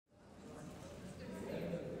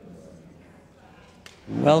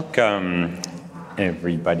Welcome,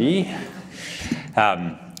 everybody.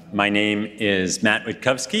 My name is Matt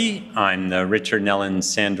Witkowski. I'm the Richard Nellen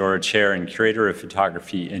Sandor Chair and Curator of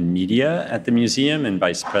Photography and Media at the museum and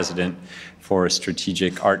Vice President for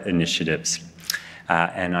Strategic Art Initiatives.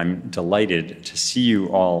 And I'm delighted to see you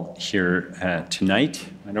all here tonight.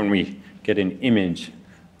 Why don't we get an image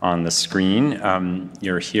on the screen?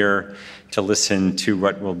 You're here to listen to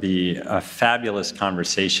what will be a fabulous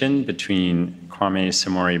conversation between Kwame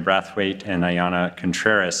Brathwaite and Ayana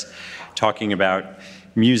Contreras, talking about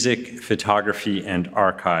music, photography, and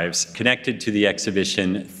archives connected to the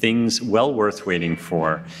exhibition Things Well Worth Waiting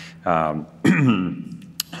For, on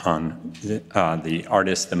the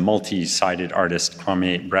artist, the multi-sided artist,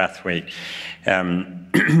 Kwame Brathwaite.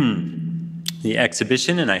 The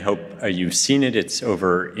exhibition, and I hope you've seen it, it's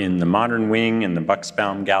over in the Modern Wing in the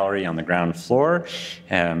Buxbaum Gallery on the ground floor.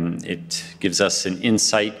 It gives us an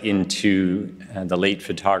insight into the late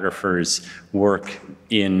photographer's work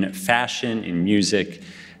in fashion, in music,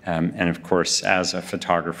 and of course, as a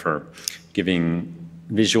photographer, giving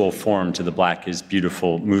visual form to the Black is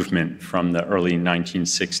Beautiful movement from the early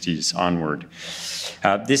 1960s onward.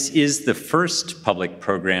 This is the first public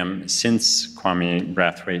program since Kwame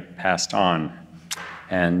Brathwaite passed on.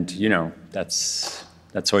 And, you know, that's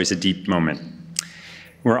always a deep moment.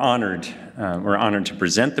 We're honored to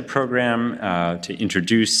present the program, to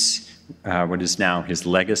introduce what is now his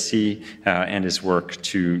legacy and his work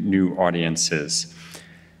to new audiences.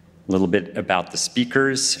 A little bit about the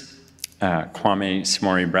speakers. Kwame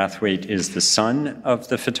Brathwaite is the son of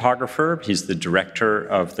the photographer. He's the director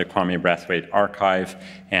of the Kwame Brathwaite Archive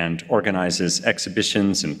and organizes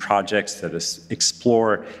exhibitions and projects that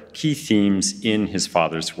explore key themes in his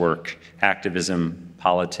father's work: activism,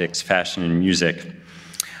 politics, fashion, and music.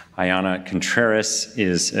 Ayana Contreras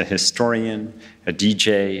is a historian, a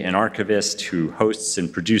DJ, an archivist who hosts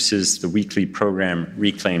and produces the weekly program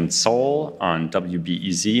Reclaimed Soul on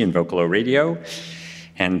WBEZ and Vocalo Radio,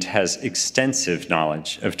 and has extensive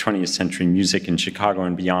knowledge of 20th century music in Chicago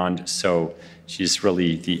and beyond, so she's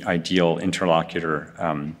really the ideal interlocutor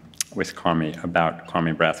with Kwame about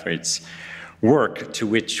Kwame Brathwaite's work, to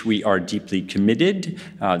which we are deeply committed.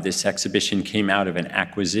 This exhibition came out of an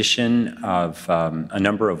acquisition of a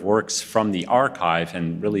number of works from the archive,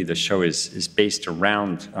 and really the show is based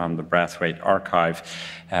around the Brathwaite Archive.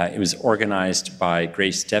 It was organized by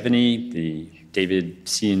Grace Devaney, the David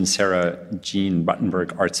C. and Sarah Jean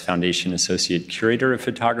Ruttenberg Arts Foundation Associate Curator of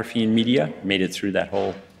Photography and Media, made it through that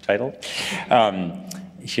whole title,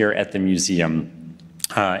 here at the museum.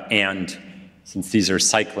 And since these are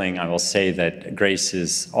cycling, I will say that Grace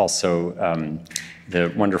is also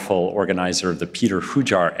the wonderful organizer of the Peter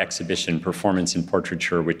Hujar exhibition, Performance in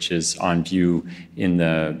Portraiture, which is on view in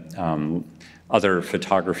the other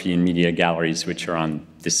photography and media galleries, which are on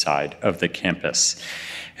this side of the campus.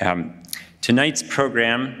 Tonight's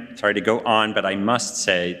program, sorry to go on, but I must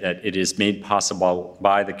say that it is made possible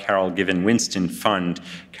by the Carol Given Winston Fund.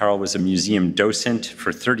 Carol was a museum docent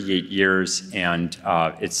for 38 years, and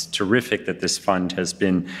it's terrific that this fund has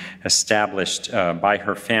been established by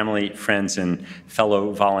her family, friends, and fellow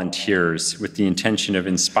volunteers with the intention of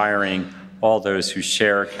inspiring all those who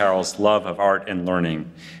share Carol's love of art and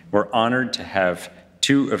learning. We're honored to have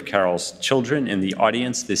two of Carol's children in the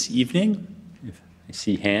audience this evening. I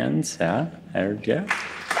see hands, there we go.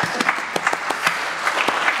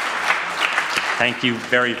 Thank you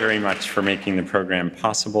very, very much for making the program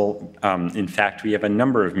possible. In fact, we have a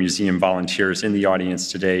number of museum volunteers in the audience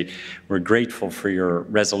today. We're grateful for your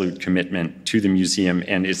resolute commitment to the museum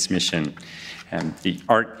and its mission. And the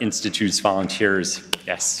Art Institute's volunteers,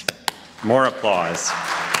 yes, more applause.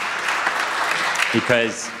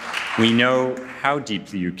 Because we know how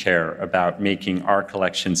deeply you care about making our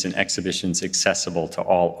collections and exhibitions accessible to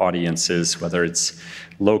all audiences, whether it's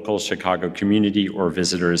local Chicago community or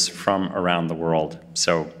visitors from around the world.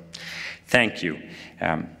 So thank you.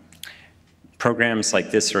 Programs like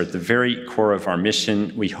this are at the very core of our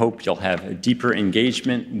mission. We hope you'll have a deeper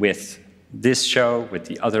engagement with this show, with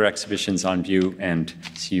the other exhibitions on view, and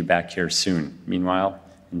see you back here soon. Meanwhile,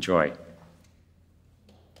 enjoy.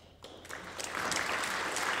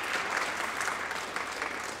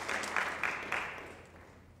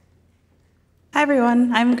 Hi,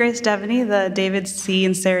 everyone. I'm Grace Devaney, the David C.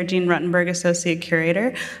 and Sarah Jean Ruttenberg Associate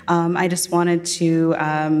Curator. I just wanted to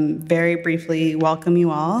very briefly welcome you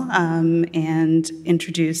all and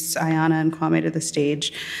introduce Ayana and Kwame to the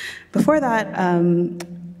stage. Before that,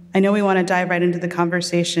 I know we want to dive right into the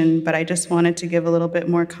conversation, but I just wanted to give a little bit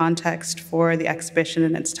more context for the exhibition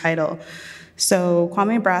and its title. So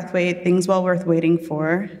Kwame Brathwaite, Things Well Worth Waiting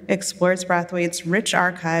For, explores Brathwaite's rich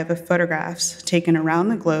archive of photographs taken around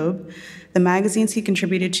the globe, the magazines he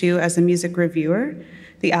contributed to as a music reviewer,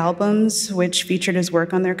 the albums which featured his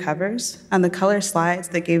work on their covers, and the color slides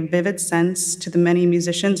that gave vivid sense to the many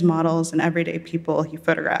musicians, models, and everyday people he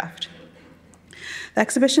photographed. The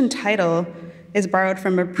exhibition title is borrowed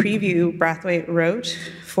from a preview Brathwaite wrote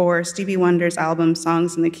for Stevie Wonder's album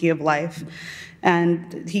Songs in the Key of Life.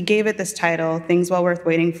 And he gave it this title, Things Well Worth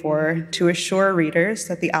Waiting For, to assure readers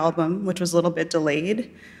that the album, which was a little bit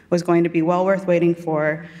delayed, was going to be well worth waiting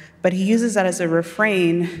for. But he uses that as a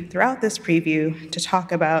refrain throughout this preview to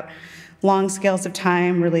talk about long scales of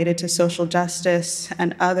time related to social justice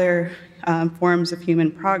and other forms of human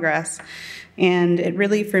progress. And it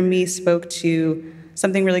really, for me, spoke to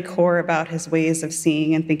something really core about his ways of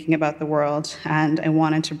seeing and thinking about the world, and I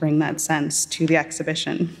wanted to bring that sense to the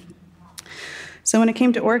exhibition. So when it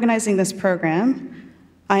came to organizing this program,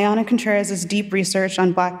 Ayana Contreras' deep research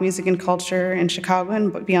on Black music and culture in Chicago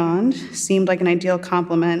and beyond seemed like an ideal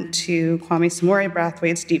complement to Kwame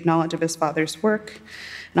Brathwaite's deep knowledge of his father's work.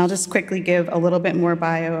 And I'll just quickly give a little bit more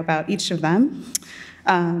bio about each of them.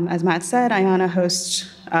 As Matt said, Ayana hosts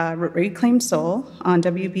Reclaim Soul on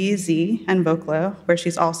WBZ and Vocalo, where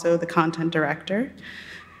she's also the content director.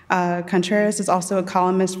 Contreras is also a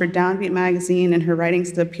columnist for Downbeat magazine, and her writings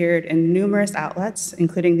have appeared in numerous outlets,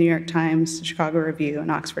 including the New York Times, Chicago Review,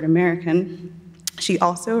 and Oxford American. She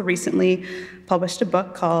also recently published a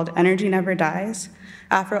book called Energy Never Dies,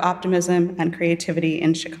 Afro-Optimism and Creativity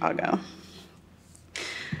in Chicago.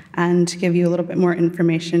 And to give you a little bit more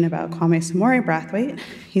information about Kwame Brathwaite,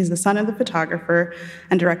 he's the son of the photographer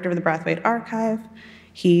and director of the Brathwaite Archive.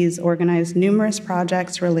 He's organized numerous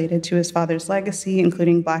projects related to his father's legacy,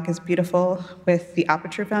 including Black is Beautiful with the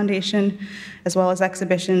Aperture Foundation, as well as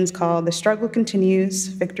exhibitions called The Struggle Continues,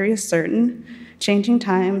 Victory is Certain, Changing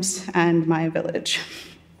Times, and My Village.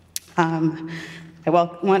 I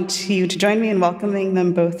want you to join me in welcoming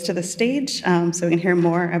them both to the stage so we can hear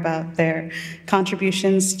more about their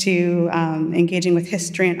contributions to engaging with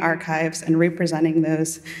history and archives and representing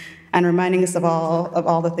those and reminding us of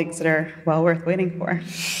all the things that are well worth waiting for.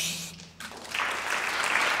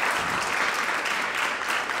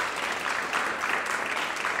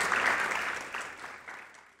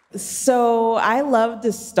 So I love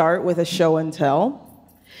to start with a show and tell.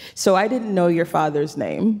 So I didn't know your father's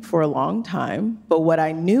name for a long time, but what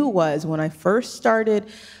I knew was when I first started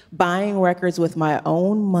buying records with my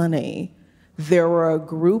own money, there were a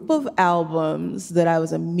group of albums that I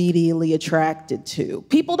was immediately attracted to.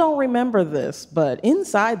 People don't remember this, but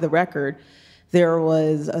inside the record, there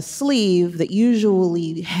was a sleeve that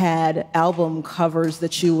usually had album covers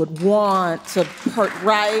that you would want to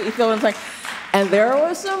right? You feel what I'm saying? And there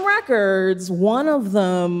were some records. One of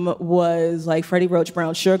them was like Freddie Roach,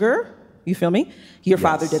 Brown Sugar. You feel me? Your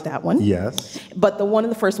father did that one. Yes. But one of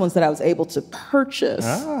the first ones that I was able to purchase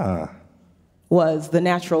was The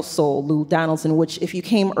Natural Soul, Lou Donaldson, which if you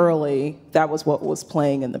came early, that was what was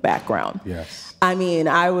playing in the background. Yes. I mean,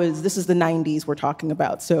 this is the 90s we're talking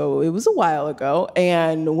about, so it was a while ago.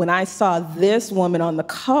 And when I saw this woman on the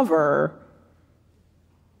cover,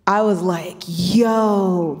 I was like,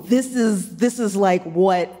 yo, this is like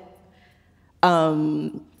what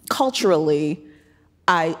culturally,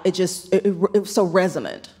 it was so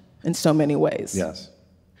resonant in so many ways. Yes.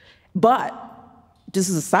 But, just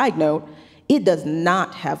as a side note, it does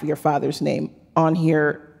not have your father's name on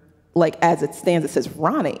here, like as it stands, it says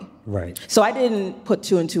Ronnie. Right. So I didn't put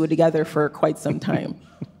two and two together for quite some time.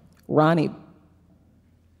 Ronnie.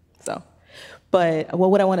 So, but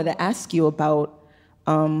what I wanted to ask you about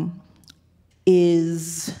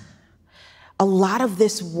is a lot of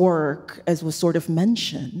this work, as was sort of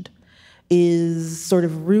mentioned, is sort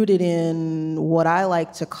of rooted in what I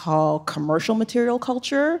like to call commercial material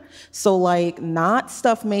culture. So like not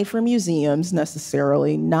stuff made for museums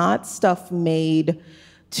necessarily, not stuff made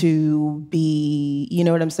to be, you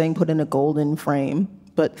know what I'm saying, put in a golden frame,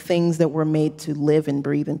 but things that were made to live and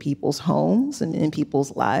breathe in people's homes and in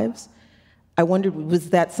people's lives. I wondered,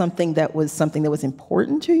 was that something that was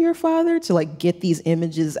important to your father, to like get these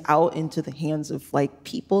images out into the hands of like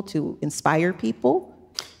people, to inspire people?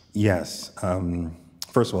 Yes.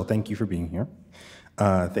 First of all, thank you for being here.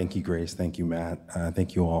 Thank you, Grace. Thank you, Matt.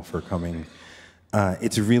 Thank you all for coming.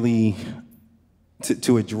 It's really,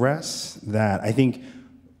 to address that, I think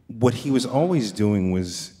what he was always doing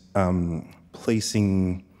was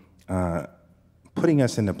putting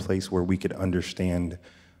us in a place where we could understand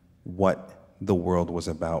what the world was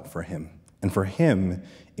about for him. And for him,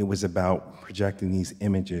 it was about projecting these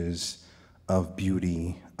images of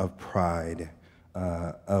beauty, of pride,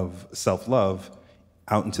 self-love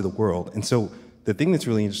out into the world. And so the thing that's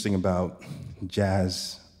really interesting about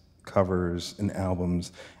jazz covers and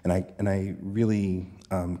albums, and I really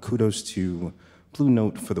kudos to Blue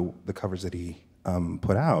Note for the covers that he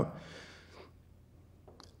put out.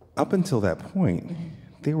 Up until that point,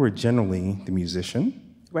 they were generally the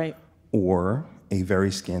musician, right, or a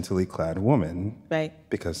very scantily clad woman, right,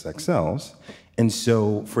 because sex sells. And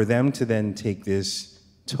so for them to then take this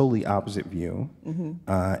totally opposite view,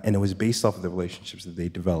 and it was based off of the relationships that they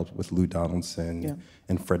developed with Lou Donaldson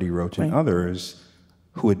and Freddie Roach and others,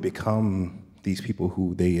 who had become these people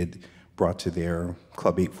who they had brought to their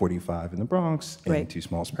Club 845 in the Bronx and to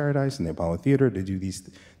Small's Paradise and the Apollo Theater to do these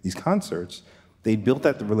concerts. They built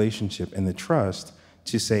that the relationship and the trust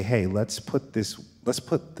to say, hey, let's put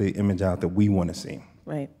the image out that we want to see.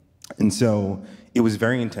 Right. And so it was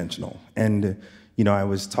very intentional. And you know, I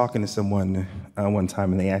was talking to someone one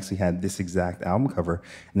time, and they actually had this exact album cover,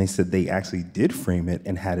 and they said they actually did frame it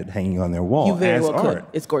and had it hanging on their wall as art.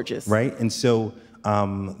 It's gorgeous, right? And so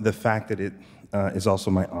the fact that it is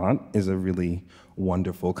also my aunt is a really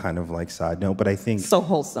wonderful kind of like side note. But I think so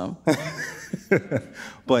wholesome.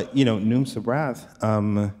 But you know, Noomsa Brath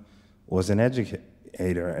was an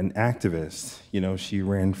educator, an activist. You know, she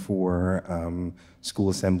ran for school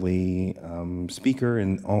assembly speaker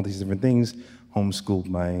and all these different things. Homeschooled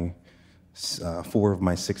my 4 of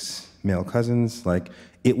my 6 male cousins. Like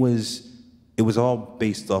it was all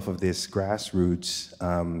based off of this grassroots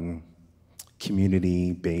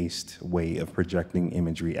community-based way of projecting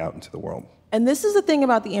imagery out into the world. And this is the thing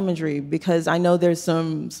about the imagery, because I know there's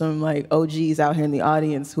some like OGs out here in the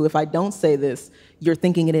audience who, if I don't say this, you're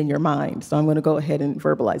thinking it in your mind. So I'm going to go ahead and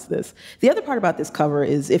verbalize this. The other part about this cover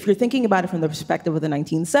is, if you're thinking about it from the perspective of the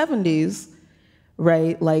 1970s,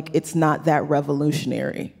 right, like it's not that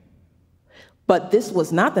revolutionary. But this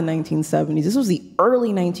was not the 1970s. This was the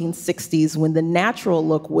early 1960s, when the natural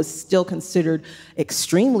look was still considered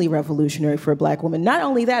extremely revolutionary for a Black woman. Not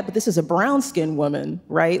only that, but this is a brown-skinned woman,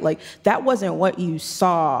 right? Like that wasn't what you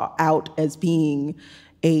saw out as being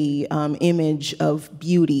a image of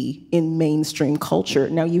beauty in mainstream culture.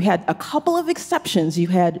 Now, you had a couple of exceptions. You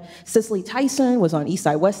had Cicely Tyson was on East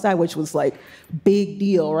Side, West Side, which was like big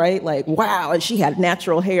deal, right? Like, wow, and she had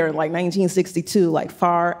natural hair in like 1962, like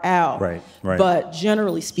far out. Right, right. But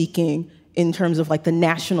generally speaking, in terms of like the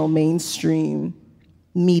national mainstream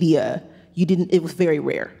media, it was very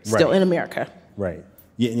rare still in America. Right.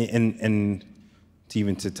 Yeah, and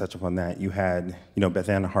to touch upon that, you had, you know, Beth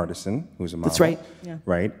Ann Hardison, who was a model. That's right. Yeah.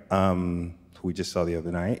 Right. Who we just saw the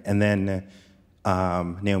other night, and then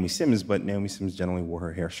Naomi Sims, but Naomi Sims generally wore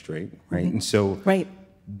her hair straight, right? And so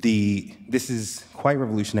this is quite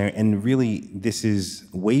revolutionary, and really this is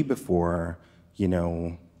way before, you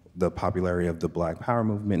know, the popularity of the Black Power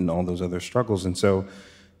movement and all those other struggles. And so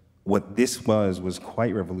what this was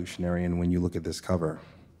quite revolutionary. And when you look at this cover,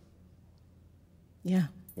 yeah.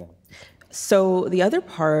 So the other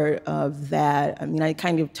part of that, I mean, I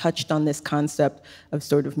kind of touched on this concept of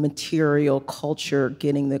sort of material culture,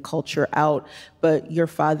 getting the culture out, but your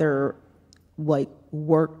father like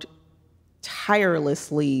worked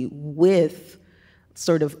tirelessly with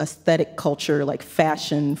sort of aesthetic culture, like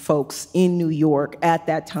fashion folks in New York at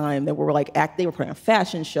that time that were like, they were putting on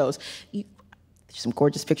fashion shows. There's some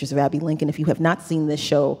gorgeous pictures of Abby Lincoln. If you have not seen this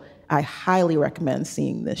show, I highly recommend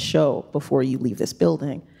seeing this show before you leave this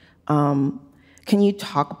building. Can you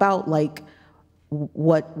talk about like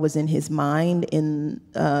what was in his mind in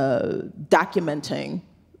documenting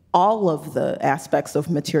all of the aspects of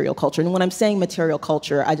material culture? And when I'm saying material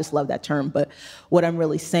culture, I just love that term, but what I'm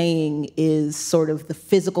really saying is sort of the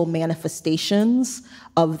physical manifestations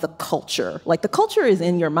of the culture. Like the culture is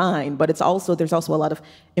in your mind, but there's also a lot of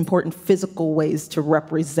important physical ways to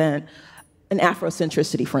represent an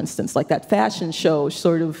Afrocentricity, for instance. Like that fashion show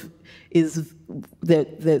sort of is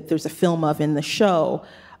that there's a film of in the show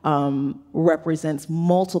represents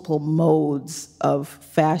multiple modes of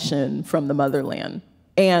fashion from the motherland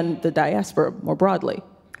and the diaspora more broadly.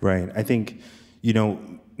 Right. I think, you know,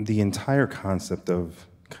 the entire concept of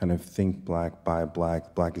kind of think Black, buy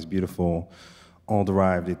Black, Black is beautiful, all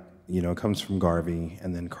derived, it comes from Garvey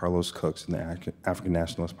and then Carlos Cooks and the African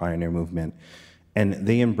Nationalist Pioneer Movement. And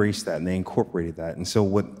they embraced that and they incorporated that. And so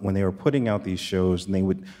when they were putting out these shows, and they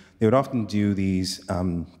would often do these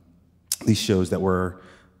shows that were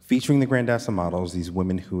featuring the Grandassa models, these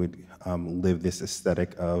women who would live this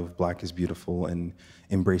aesthetic of Black is beautiful and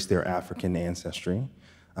embrace their African ancestry.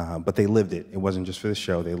 But they lived it. It wasn't just for the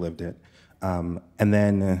show, they lived it. And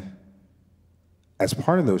then as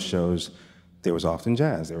part of those shows, there was often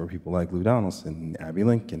jazz. There were people like Lou Donaldson, Abby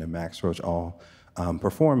Lincoln, and Max Roach all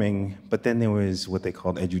performing, but then there was what they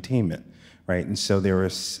called edutainment, right? And so there were,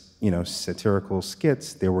 satirical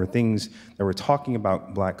skits. There were things that were talking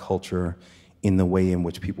about Black culture in the way in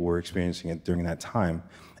which people were experiencing it during that time.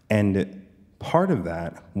 And part of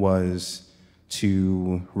that was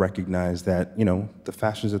to recognize that, the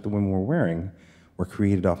fashions that the women were wearing were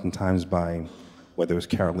created oftentimes by, whether it was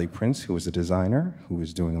Carol Lee Prince, who was a designer, who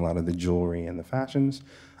was doing a lot of the jewelry and the fashions,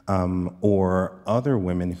 or other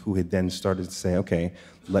women who had then started to say, okay,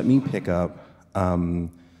 let me pick up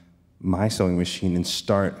my sewing machine and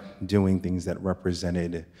start doing things that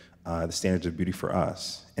represented the standards of beauty for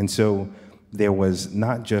us. And so there was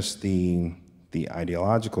not just the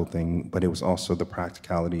ideological thing, but it was also the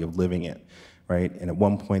practicality of living it, right? And at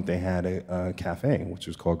one point they had a cafe, which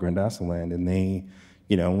was called Grandassaland, and they,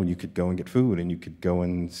 you could go and get food, and you could go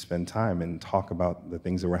and spend time and talk about the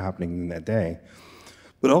things that were happening in that day.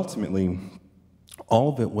 But ultimately, all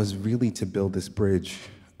of it was really to build this bridge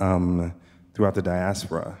throughout the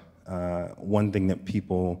diaspora. One thing that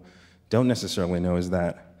people don't necessarily know is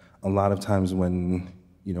that a lot of times when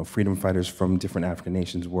freedom fighters from different African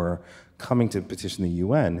nations were coming to petition the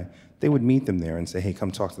UN, they would meet them there and say, hey,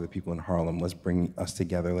 come talk to the people in Harlem. Let's bring us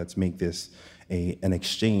together. Let's make this an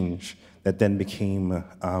exchange that then became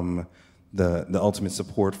the ultimate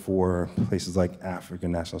support for places like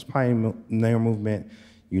African Nationalist Pioneer Movement,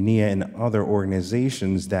 UNIA, and other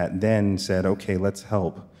organizations that then said, okay, let's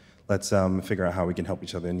help. Let's figure out how we can help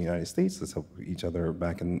each other in the United States. Let's help each other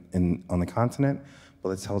back on the continent, but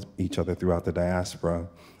let's help each other throughout the diaspora,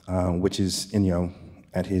 which is,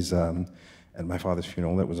 at my father's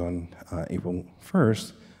funeral that was on April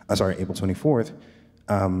 24th,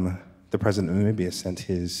 the president of Namibia sent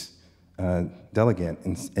his delegate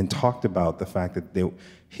and talked about the fact that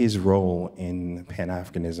his role in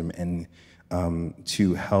Pan-Africanism and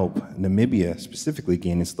to help Namibia specifically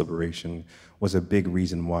gain its liberation was a big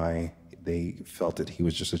reason why they felt that he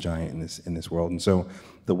was just a giant in this world. And so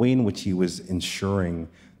the way in which he was ensuring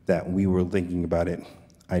that we were thinking about it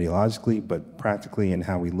ideologically, but practically, and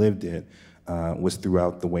how we lived it, was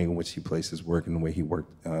throughout the way in which he placed his work and the way he went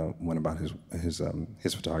about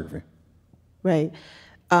his photography. Right.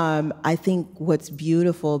 I think what's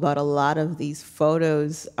beautiful about a lot of these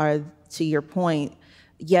photos are, to your point,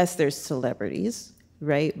 yes, there's celebrities,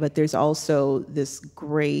 right? But there's also this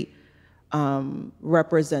great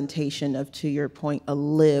representation of, to your point, a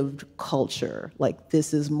lived culture. Like,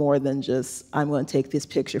 this is more than just, I'm going to take this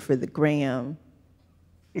picture for the gram.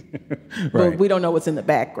 Right. But we don't know what's in the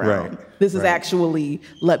background. Right. This is actually,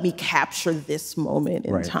 let me capture this moment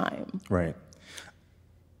in time. Right.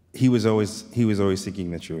 He was always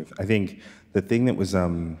seeking the truth. I think the thing that was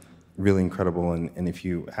really incredible, and if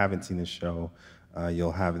you haven't seen this show,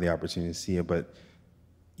 you'll have the opportunity to see it, but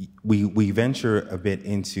we venture a bit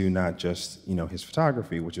into not just his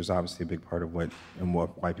photography, which is obviously a big part of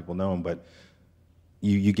why people know him, but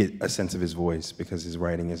you get a sense of his voice because his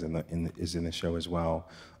writing is in the show as well.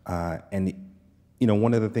 And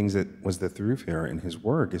one of the things that was the through here in his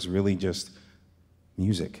work is really just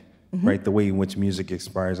music, right? The way in which music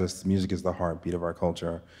inspires us. Music is the heartbeat of our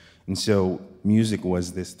culture. And so music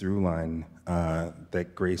was this through line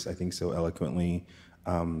that Grace, I think, so eloquently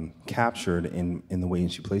captured in the way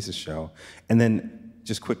she plays the show. And then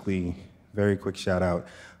just quickly, very quick shout out,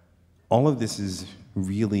 all of this is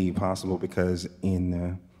really possible because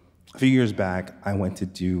a few years back, I went to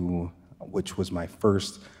do, which was my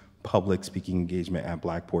first public speaking engagement at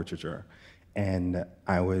Black Portraiture. And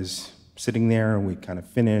I was sitting there, we kind of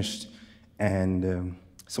finished, and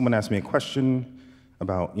someone asked me a question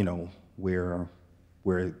about, where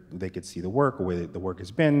they could see the work or where the work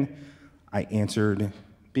has been. I answered,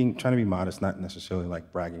 trying to be modest, not necessarily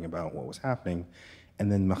like bragging about what was happening. And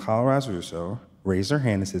then Michal Razruso raised her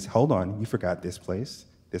hand and says, hold on, you forgot this place,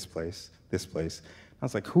 this place, this place. I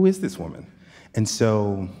was like, who is this woman? And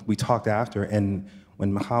so we talked after, and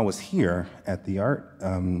when Michal was here at the Art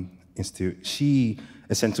Institute, she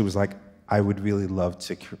essentially was like, I would really love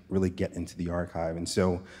to really get into the archive. And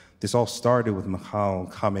so this all started with Michal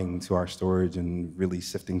coming to our storage and really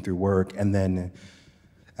sifting through work. And then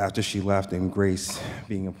after she left and Grace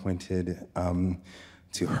being appointed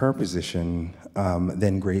to her position,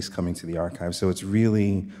 then Grace coming to the archive. So it's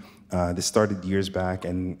really, this started years back,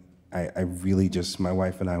 and I really just, my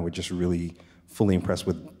wife and I were just really fully impressed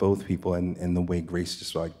with both people and the way Grace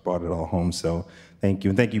just like brought it all home. So thank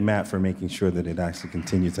you. And thank you, Matt, for making sure that it actually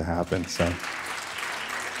continued to happen. So.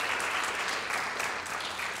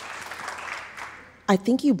 I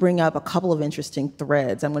think you bring up a couple of interesting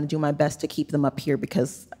threads. I'm going to do my best to keep them up here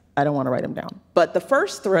because I don't want to write them down. But the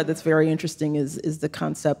first thread that's very interesting is the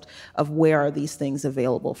concept of where are these things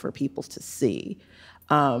available for people to see.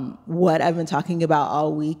 What I've been talking about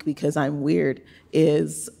all week, because I'm weird,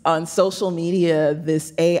 is on social media,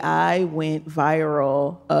 this AI went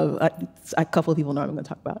viral of, a couple of people know what I'm gonna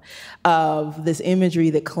talk about, of this imagery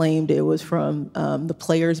that claimed it was from the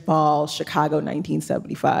Players Ball, Chicago,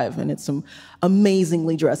 1975. And it's some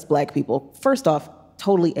amazingly dressed Black people. First off,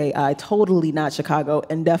 totally AI, totally not Chicago,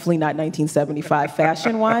 and definitely not 1975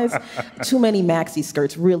 fashion-wise. Too many maxi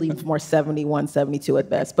skirts, really more 71, 72 at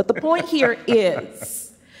best. But the point here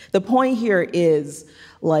is,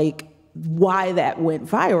 like, why that went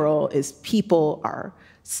viral is people are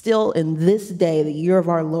still in this day, the year of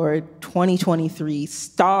our Lord, 2023,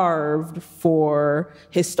 starved for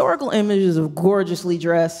historical images of gorgeously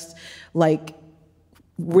dressed, like,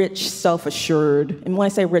 rich, self-assured. And when I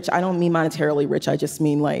say rich, I don't mean monetarily rich, I just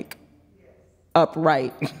mean like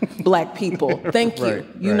upright Black people. Thank you.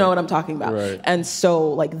 You know what I'm talking about. Right. And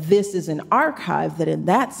so like this is an archive that in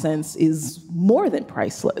that sense is more than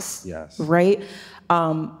priceless. Yes. Right?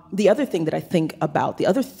 The other thing that I think about, the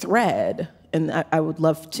other thread, and I would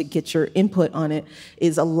love to get your input on it,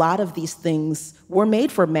 is a lot of these things were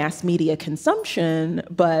made for mass media consumption,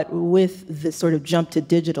 but with this sort of jump to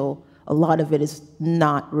digital, a lot of it is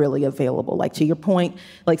not really available. Like to your point,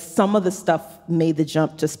 like some of the stuff made the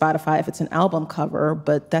jump to Spotify if it's an album cover,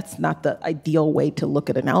 but that's not the ideal way to look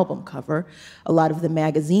at an album cover. A lot of the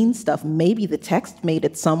magazine stuff, maybe the text made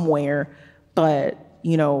it somewhere, but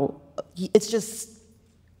you know, it's just,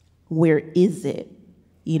 where is it,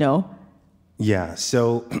 you know? Yeah,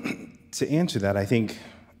 so to answer that, I think,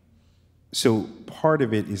 so part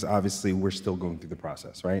of it is obviously we're still going through the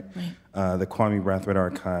process, right? The Kwame Brathwaite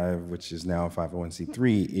Archive, which is now a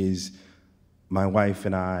 501c3, is my wife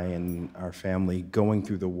and I and our family going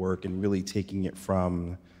through the work and really taking it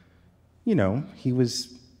from, you know, he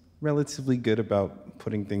was relatively good about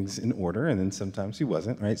putting things in order, and then sometimes he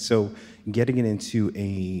wasn't, right? So getting it into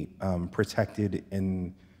a protected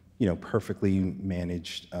and, you know, perfectly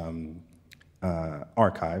managed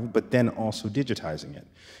archive, but then also digitizing it.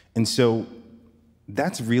 And so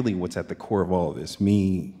that's really what's at the core of all of this,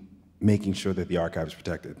 me making sure that the archive is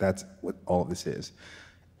protected. That's what all of this is.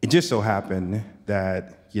 It just so happened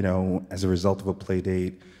that, you know, as a result of a play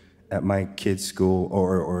date at my kid's school,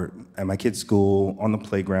 or at my kid's school on the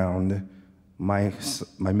playground, my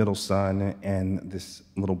middle son and this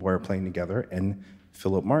little boy are playing together, and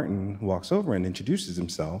Philip Martin walks over and introduces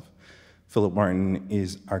himself. Philip Martin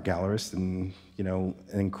is our gallerist, and you know,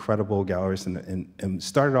 an incredible gallerist, and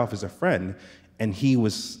started off as a friend. And he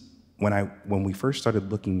was, when we first started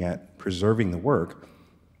looking at preserving the work,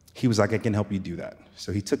 he was like, I can help you do that.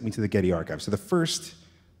 So he took me to the Getty Archives. So the first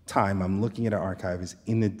time I'm looking at an archive is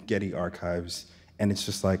in the Getty Archives, and it's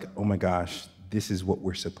just like, oh my gosh, this is what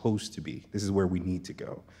we're supposed to be. This is where we need to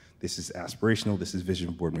go. This is aspirational, this is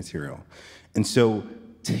vision board material. And so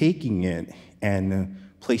taking it and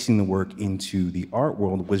placing the work into the art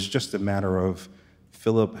world was just a matter of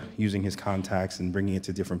Philip using his contacts and bringing it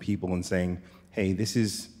to different people and saying, hey, this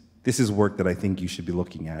is work that I think you should be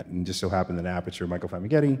looking at. And just so happened that Aperture, Michael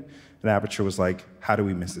Famighetti, and Aperture was like, how do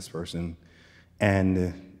we miss this person?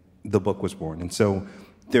 And the book was born. And so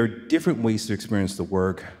there are different ways to experience the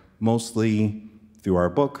work, mostly through our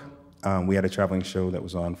book. We had a traveling show that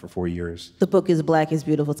was on for 4 years. The book is Black is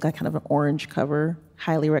Beautiful. It's got kind of an orange cover.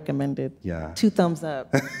 Highly recommended. Yeah. 2 thumbs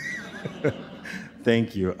up.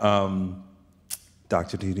 Thank you.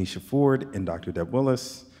 Dr. Tanisha Ford and Dr. Deb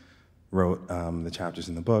Willis wrote the chapters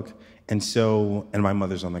in the book. And so, and my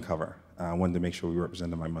mother's on the cover. I wanted to make sure we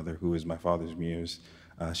represented my mother, who is my father's muse.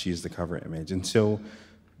 She is the cover image. And so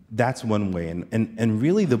that's one way. And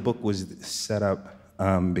really the book was set up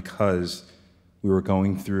because we were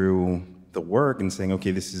going through the work and saying, okay,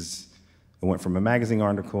 it went from a magazine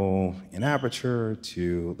article in Aperture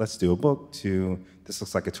to let's do a book to this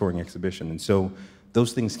looks like a touring exhibition. And so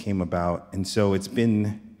those things came about. And so it's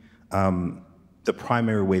been the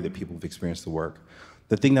primary way that people have experienced the work.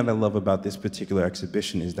 The thing that I love about this particular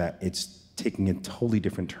exhibition is that it's taking a totally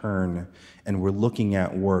different turn, and we're looking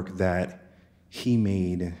at work that he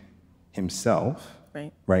made himself,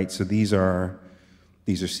 right? So these are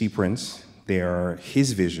sea prints. They are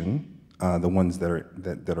his vision, the ones that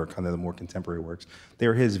are kind of the more contemporary works.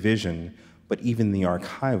 They're his vision, but even the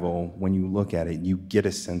archival, when you look at it, you get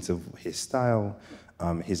a sense of his style,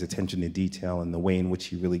 his attention to detail, and the way in which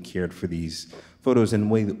he really cared for these photos, and the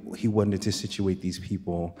way that he wanted to situate these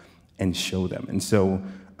people and show them. And so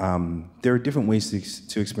there are different ways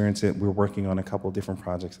to experience it. We're working on a couple of different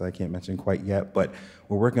projects that I can't mention quite yet, but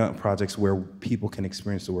we're working on projects where people can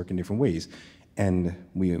experience the work in different ways. And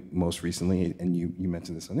we most recently, and you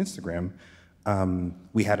mentioned this on Instagram,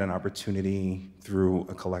 we had an opportunity through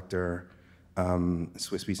a collector,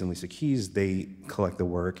 Swiss Beats and Lisa Keys. They collect the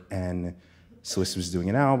work, and Swiss was doing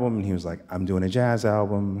an album, and he was like, I'm doing a jazz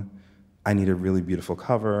album. I need a really beautiful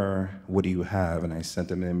cover. What do you have? And I sent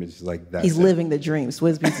him an image like that. He's living the dream.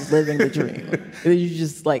 Swiss Beats is living the dream. You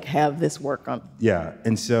just like have this work on. Yeah,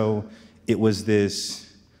 and so it was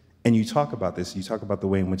this, and you talk about this, you talk about the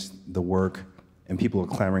way in which the work, and people are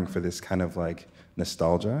clamoring for this kind of like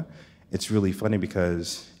nostalgia. It's really funny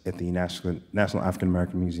because at the National African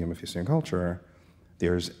American Museum of History and Culture,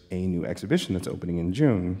 there's a new exhibition that's opening in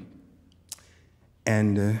June.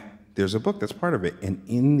 And there's a book that's part of it. And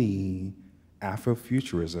in the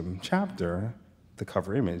Afrofuturism chapter, the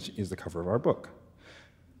cover image is the cover of our book.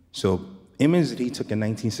 So image that he took in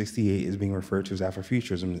 1968 is being referred to as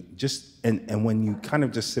Afrofuturism. And when you kind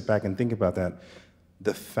of just sit back and think about that,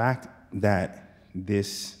 the fact that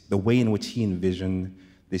the way in which he envisioned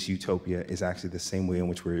this utopia is actually the same way in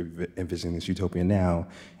which we're envisioning this utopia now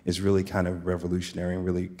is really kind of revolutionary and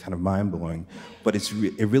really kind of mind-blowing. But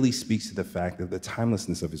it really speaks to the fact of the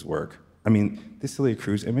timelessness of his work. I mean, this Celia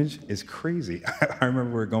Cruz image is crazy. I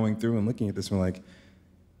remember we were going through and looking at this and we're like,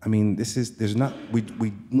 I mean,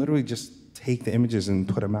 we literally just take the images and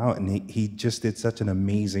put them out, and he just did such an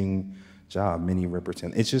amazing job, Minnie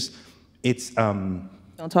Riperton.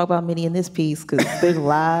 Don't talk about Minnie in this piece, because there's a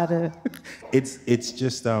lot of... It's the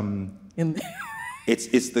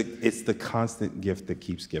constant gift that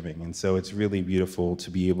keeps giving, and so it's really beautiful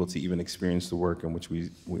to be able to even experience the work in which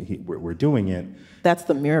we're doing it. That's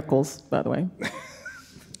the miracles, by the way.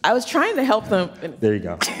 I was trying to help them. There you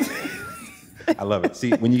go. I love it.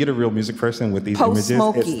 See, when you get a real music person with these images,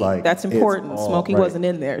 Smokey, it's like... that's important. Smokey right. wasn't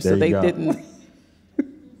in there, so they didn't...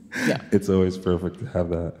 Yeah. It's always perfect to have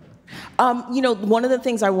that. You know, one of the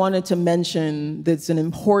things I wanted to mention that's an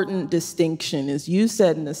important distinction is you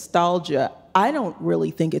said nostalgia. I don't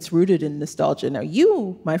really think it's rooted in nostalgia. Now,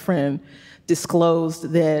 you, my friend,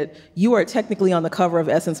 disclosed that you are technically on the cover of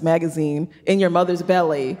Essence magazine in your mother's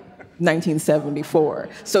belly, 1974.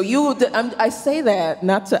 So I say that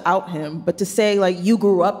not to out him, but to say, like, you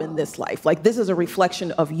grew up in this life. Like, this is a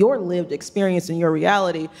reflection of your lived experience and your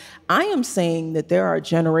reality. I am saying that there are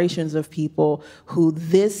generations of people who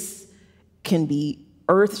this can be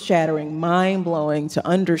earth-shattering, mind-blowing to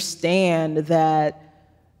understand that,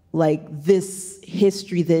 like, this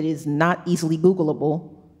history that is not easily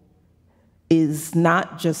Googleable is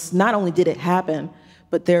not only did it happen,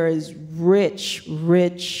 but there is rich,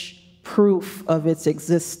 rich proof of its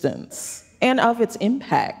existence and of its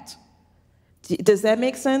impact. Does that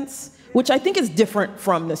make sense? Which I think is different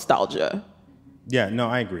from nostalgia. Yeah, no,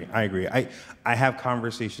 I agree. I have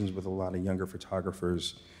conversations with a lot of younger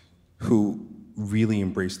photographers who really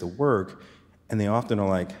embrace the work, and they often are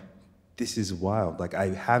like, this is wild. Like, I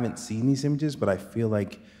haven't seen these images, but I feel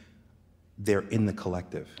like they're in the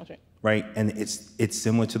collective, okay. Right? And it's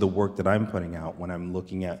similar to the work that I'm putting out when I'm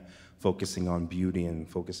looking at focusing on beauty and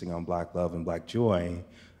focusing on Black love and Black joy.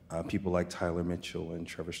 People like Tyler Mitchell and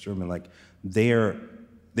Trevor Sturman, like, they're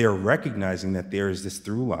recognizing that there is this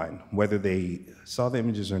through line, whether they saw the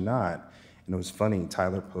images or not. And it was funny,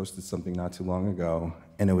 Tyler posted something not too long ago,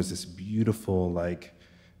 and it was this beautiful, like,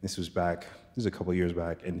 this was a couple of years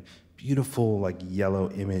back, and beautiful, like, yellow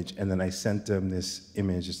image. And then I sent him this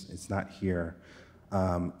image, it's not here,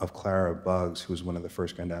 of Clara Buggs, who was one of the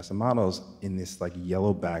first Grandassa models, in this, like,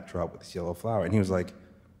 yellow backdrop with this yellow flower. And he was like,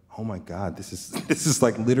 oh my God, this is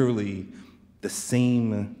like literally the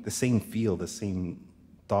same feel, the same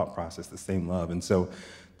thought process, the same love. And so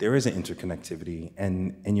there is an interconnectivity,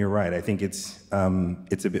 and you're right. I think it's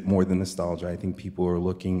a bit more than nostalgia. I think people are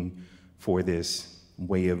looking for this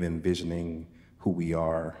way of envisioning who we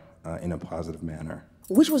are in a positive manner.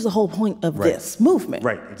 Which was the whole point of this movement.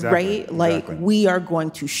 Right, exactly. Right? Like, we are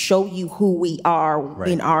going to show you who we are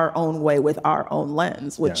in our own way with our own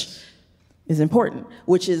lens, which is important,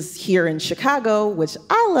 which is here in Chicago, which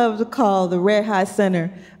I love to call the Red Hot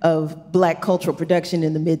Center of Black cultural production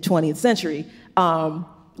in the mid-20th century.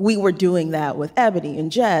 We were doing that with Ebony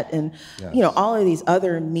and Jet and you know, all of these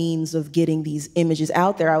other means of getting these images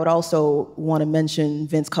out there. I would also want to mention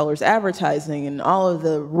Vince Colors Advertising and all of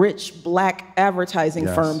the rich Black advertising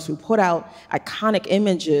firms who put out iconic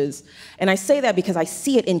images. And I say that because I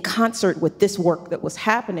see it in concert with this work that was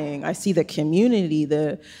happening. I see the community,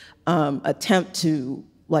 the attempt to,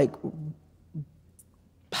 like,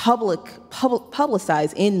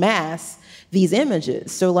 publicize en masse these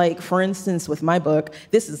images. So like, for instance, with my book,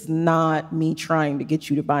 this is not me trying to get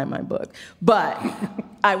you to buy my book, but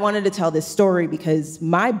I wanted to tell this story because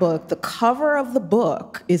my book, the cover of the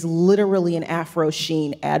book is literally an Afro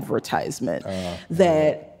Sheen advertisement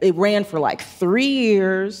that it ran for like 3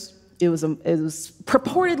 years. It was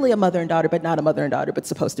purportedly a mother and daughter, but not a mother and daughter, but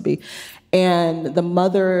supposed to be. And the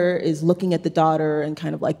mother is looking at the daughter and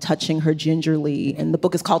kind of like touching her gingerly. And the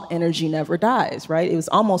book is called Energy Never Dies, right? It was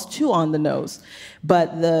almost too on the nose.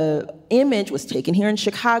 But the image was taken here in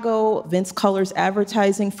Chicago. Vince Culler's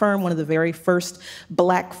advertising firm, one of the very first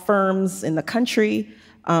Black firms in the country,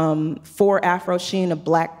 for Afro Sheen, a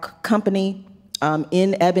Black company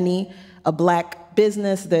in Ebony, a Black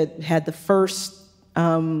business that had the first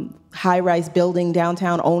high-rise building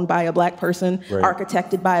downtown owned by a Black person,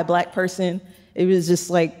 architected by a Black person. It was just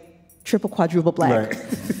like triple, quadruple Black.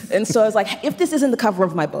 And so I was like, if this isn't the cover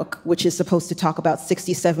of my book, which is supposed to talk about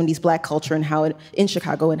 60s, 70s Black culture and how it, in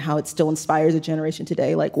Chicago, and how it still inspires a generation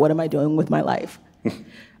today, like, what am I doing with my life?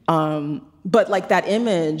 But like that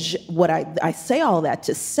image, what I say all that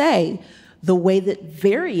to say, the way that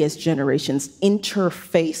various generations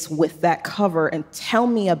interface with that cover and tell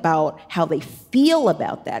me about how they feel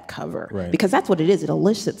about that cover. Because that's what it is. It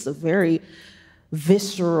elicits a very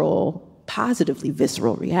visceral, positively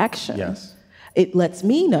visceral reaction. Yes. It lets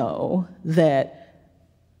me know that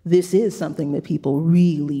this is something that people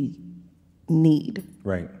really need.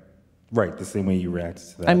 Right, the same way you react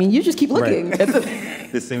to that. I mean, you just keep looking.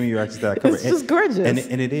 The same way you react to that cover. It's just gorgeous. And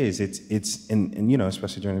it is. It's you know,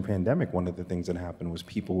 especially during the pandemic, one of the things that happened was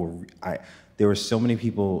there were so many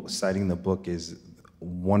people citing the book as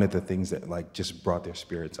one of the things that like just brought their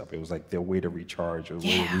spirits up. It was like their way to recharge or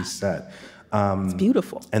way to reset. It's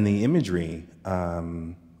beautiful. And the imagery,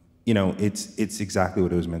 you know, it's exactly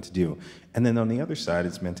what it was meant to do. And then on the other side,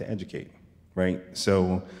 it's meant to educate, right?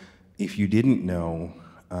 So if you didn't know,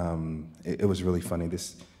 it was really funny.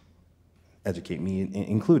 This educate me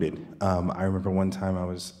included. I remember one time I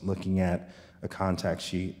was looking at a contact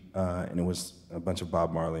sheet, and it was a bunch of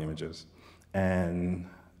Bob Marley images. And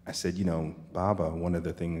I said, you know, Baba, one of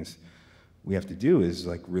the things we have to do is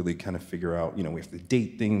like really kind of figure out, you know, we have to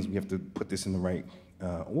date things, we have to put this in the right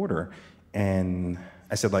order. And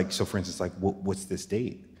I said, like, so for instance, like, what's this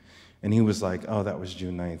date? And he was like, oh, that was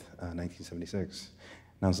June 9th, 1976.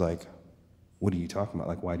 And I was like, what are you talking about?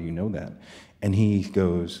 Like, why do you know that? And he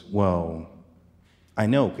goes, well, I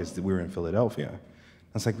know because we were in Philadelphia.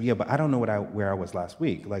 I was like, yeah, but I don't know where I was last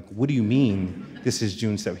week. Like, what do you mean this is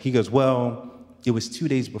June 7th? He goes, well, it was 2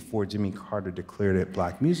 days before Jimmy Carter declared it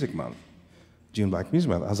Black Music Month, June Black Music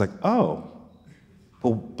Month. I was like, oh,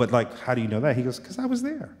 but like, how do you know that? He goes, because I was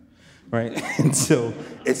there, right? And so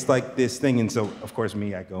it's like this thing. And so, of course,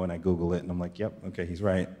 I go and I Google it, and I'm like, yep, okay, he's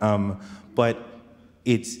right. But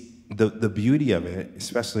it's, the beauty of it,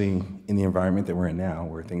 especially in the environment that we're in now,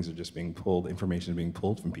 where things are just being pulled, information is being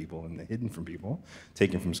pulled from people and hidden from people,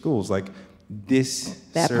 taken from schools, like this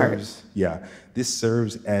serves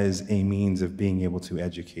as a means of being able to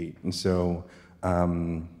educate. And so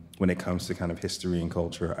when it comes to kind of history and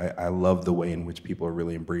culture, I love the way in which people are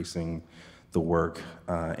really embracing the work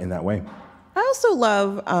in that way. I also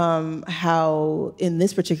love how in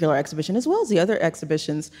this particular exhibition, as well as the other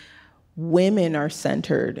exhibitions, women are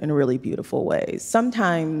centered in really beautiful ways.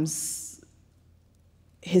 Sometimes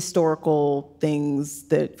historical things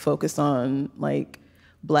that focus on like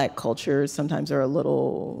Black culture sometimes are a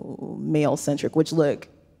little male-centric,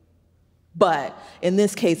 but in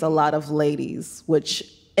this case, a lot of ladies,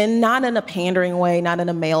 and not in a pandering way, not in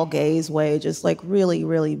a male gaze way, just like really,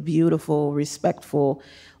 really beautiful, respectful,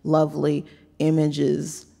 lovely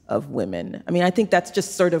images of women. I mean, I think that's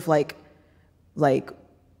just sort of like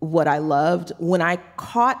what I loved. When I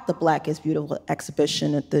caught the Black is Beautiful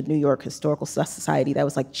exhibition at the New York Historical Society, that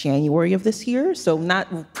was like January of this year, so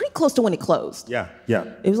pretty close to when it closed. Yeah.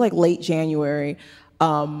 It was like late January.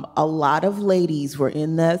 A lot of ladies were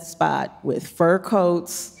in that spot with fur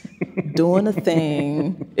coats, doing a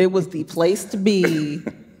thing. It was the place to be.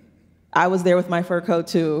 I was there with my fur coat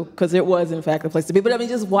too, because it was in fact the place to be. But I mean,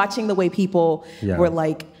 just watching the way people were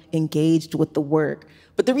like engaged with the work.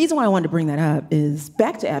 But the reason why I wanted to bring that up is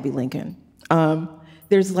back to Abby Lincoln.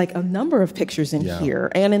 There's like a number of pictures in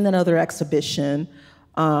here and in another exhibition.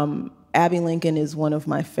 Abby Lincoln is one of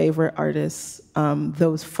my favorite artists.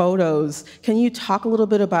 Those photos, can you talk a little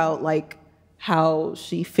bit about like how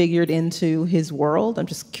she figured into his world? I'm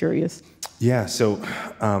just curious. Yeah, so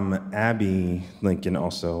Abby Lincoln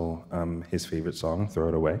also, his favorite song, Throw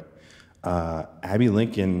It Away. Abby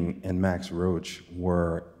Lincoln and Max Roach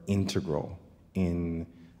were integral in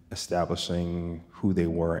establishing who they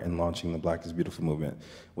were and launching the Black is Beautiful movement,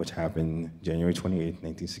 which happened January 28,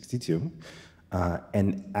 1962.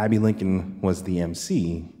 And Abby Lincoln was the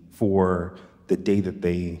MC for the day that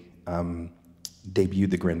they debuted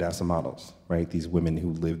the Grandassa models, right? These women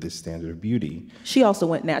who lived this standard of beauty. She also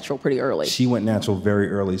went natural pretty early. She went natural very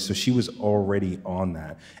early, so she was already on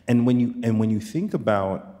that. And when you think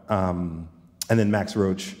about, and then Max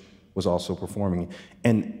Roach was also performing,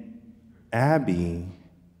 and Abby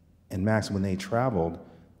and Max, when they traveled,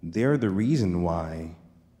 they're the reason why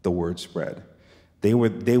the word spread. They were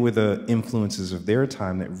the influences of their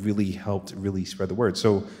time that really helped really spread the word.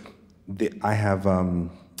 So I have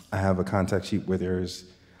a contact sheet where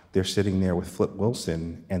they're sitting there with Flip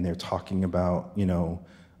Wilson and they're talking about, you know,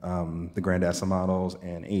 the Grandassa models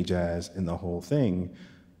and AJASS and the whole thing.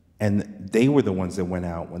 And they were the ones that went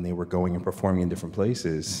out when they were going and performing in different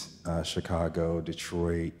places, Chicago,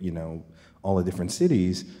 Detroit, you know, all the different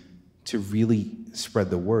cities, to really spread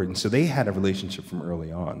the word. And so they had a relationship from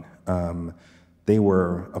early on. They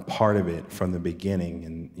were a part of it from the beginning,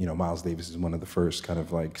 and you know, Miles Davis is one of the first kind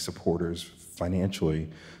of like supporters financially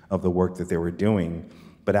of the work that they were doing.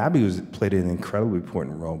 But Abby played an incredibly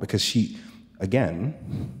important role because she,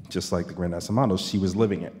 again, just like the Grandassa models, she was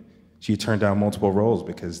living it. She turned down multiple roles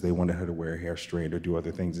because they wanted her to wear hair straight or do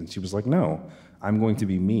other things, and she was like, no, I'm going to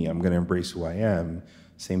be me. I'm going to embrace who I am.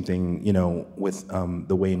 Same thing, you know, with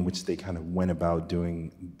the way in which they kind of went about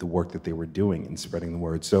doing the work that they were doing and spreading the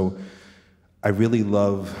word. So I really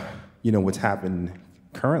love, you know, what's happened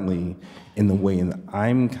currently in the way that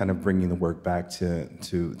I'm kind of bringing the work back to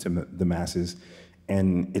the masses.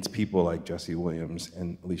 And it's people like Jesse Williams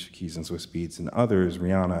and Alicia Keys and Swiss Beats and others,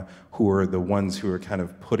 Rihanna, who are the ones who are kind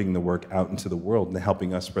of putting the work out into the world and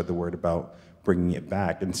helping us spread the word about bringing it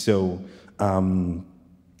back. And so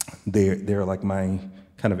they're like my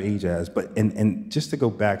kind of AJASS. But and just to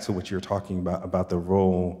go back to what you're talking about the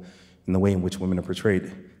role and the way in which women are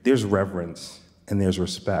portrayed, there's reverence and there's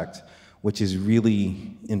respect, which is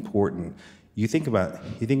really important. You think about it,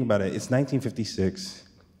 it's 1956,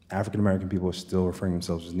 African-American people are still referring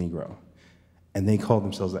themselves as Negro. And they called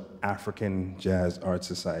themselves the African Jazz Art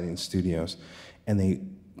Society and Studios. And they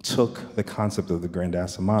took the concept of the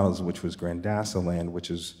Grandassa models, which was Grandassa land, which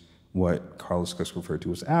is what Carlos Cook referred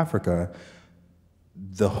to as Africa.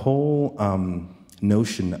 The whole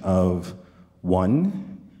notion of,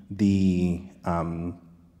 one, the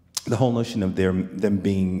whole notion of them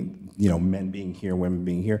being, you know, men being here, women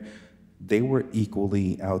being here, they were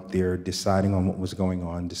equally out there deciding on what was going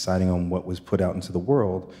on, deciding on what was put out into the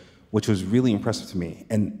world, which was really impressive to me.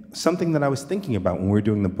 And something that I was thinking about when we were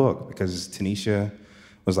doing the book, because Tanisha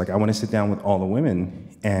was like, I want to sit down with all the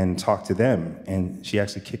women and talk to them. And she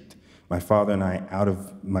actually kicked my father and I out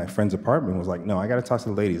of my friend's apartment and was like, no, I got to talk to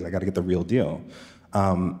the ladies. I got to get the real deal.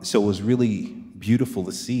 So it was really beautiful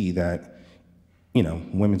to see that, you know,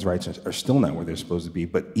 women's rights are still not where they're supposed to be,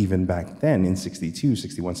 but even back then in 62,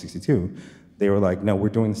 61, 62, they were like, no, we're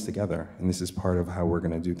doing this together, and this is part of how we're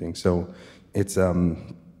gonna do things. So it's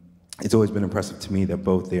always been impressive to me that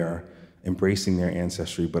both they are embracing their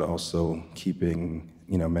ancestry, but also keeping,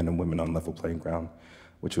 you know, men and women on level playing ground,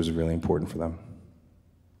 which was really important for them.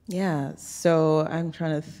 Yeah, so I'm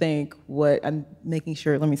trying to think what I'm making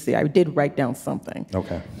sure, let me see, I did write down something.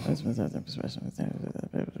 Okay.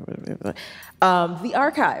 The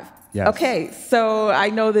archive. Yes. Okay, so I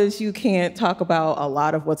know that you can't talk about a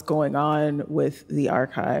lot of what's going on with the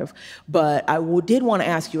archive, but I did want to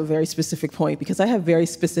ask you a very specific point because I have very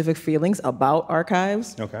specific feelings about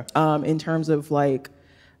archives. Okay. In terms of like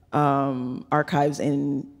archives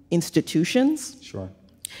in institutions. Sure.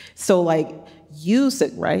 So like, you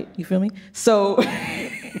said, right? You feel me? So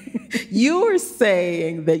you were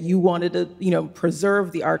saying that you wanted to, you know,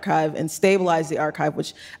 preserve the archive and stabilize the archive,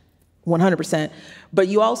 which 100%. But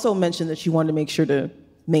you also mentioned that you wanted to make sure to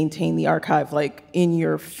maintain the archive, like in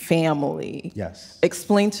your family. Yes.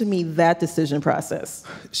 Explain to me that decision process.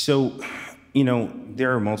 So, you know,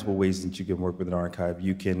 there are multiple ways that you can work with an archive.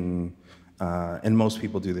 You can, and most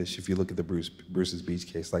people do this. If you look at the Bruce's Beach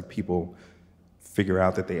case, like people figure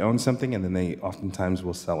out that they own something and then they oftentimes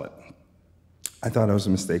will sell it. I thought it was a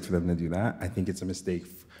mistake for them to do that. I think it's a mistake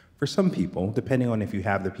for some people, depending on if you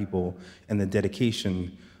have the people and the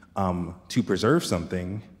dedication to preserve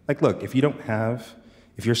something. Like, look, if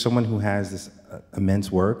you're someone who has this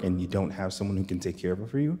immense work and you don't have someone who can take care of it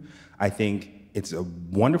for you, I think it's a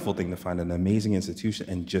wonderful thing to find an amazing institution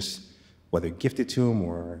and just, whether gift it to them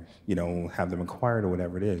or, you know, have them acquired or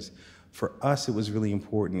whatever it is. For us, it was really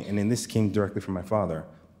important, and then this came directly from my father.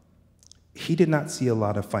 He did not see a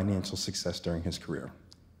lot of financial success during his career.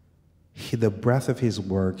 The breadth of his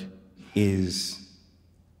work is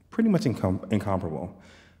pretty much incomparable.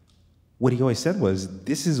 What he always said was,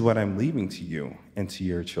 this is what I'm leaving to you and to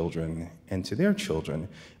your children and to their children.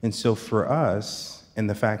 And so for us, and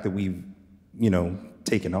the fact that we've,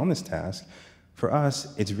 taken on this task, for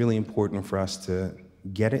us, it's really important for us to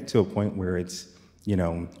get it to a point where it's,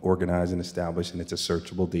 organized and established, and it's a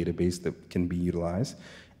searchable database that can be utilized.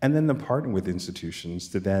 And then to partner with institutions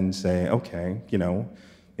to then say, okay,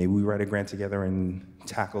 maybe we write a grant together and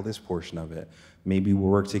tackle this portion of it. Maybe we'll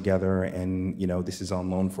work together and, this is on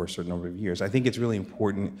loan for a certain number of years. I think it's really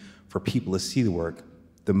important for people to see the work.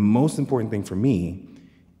 The most important thing for me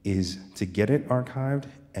is to get it archived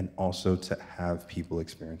and also to have people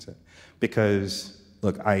experience it. Because,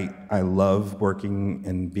 look, I love working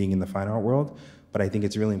and being in the fine art world, but I think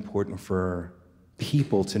it's really important for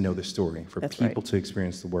people to know the story, for people to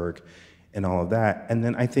experience the work and all of that. And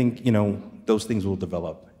then I think, those things will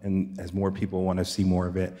develop. And as more people want to see more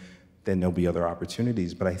of it, then there'll be other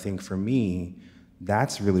opportunities. But I think for me,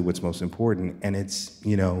 that's really what's most important. And it's,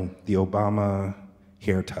 the Obama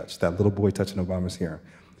hair touch, that little boy touching Obama's hair.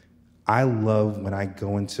 I love when I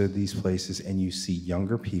go into these places and you see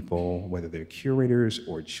younger people, whether they're curators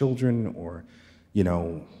or children or,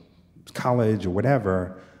 college or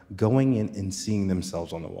whatever, going in and seeing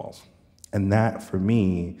themselves on the walls. And that, for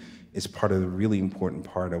me, is part of the really important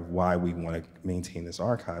part of why we want to maintain this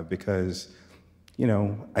archive, because,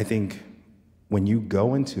 I think when you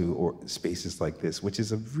go into spaces like this, which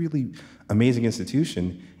is a really amazing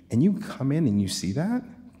institution, and you come in and you see that,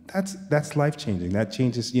 that's life-changing. That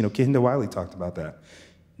changes, Kehinde Wiley talked about that,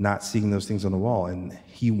 not seeing those things on the wall, and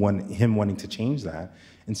him wanting to change that.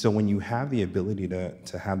 And so when you have the ability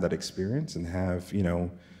to have that experience and have,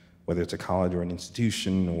 whether it's a college or an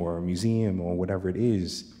institution or a museum or whatever it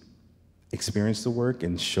is, experience the work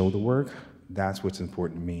and show the work, that's what's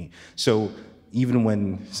important to me. So even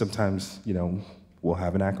when sometimes, we'll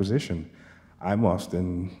have an acquisition, I'm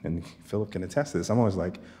often, and Philip can attest to this, I'm always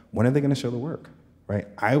like, when are they going to show the work, right?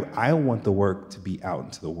 I want the work to be out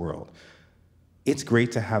into the world. It's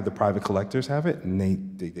great to have the private collectors have it, and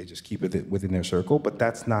they just keep it within their circle, but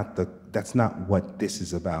that's not what this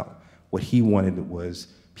is about. What he wanted was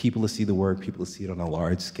people to see the work, people to see it on a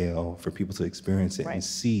large scale, for people to experience it and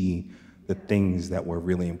see the things that were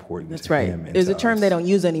really important to him. There's a term they don't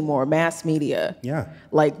use anymore, mass media. Yeah.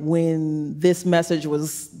 Like when this message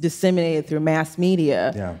was disseminated through mass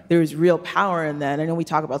media, there's real power in that. I know we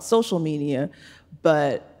talk about social media,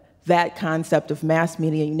 but that concept of mass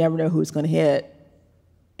media, you never know who it's going to hit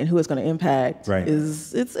and who it's going to impact.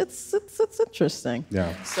 It's interesting.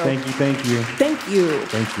 Yeah. So, thank you. Thank you.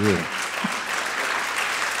 Thank you.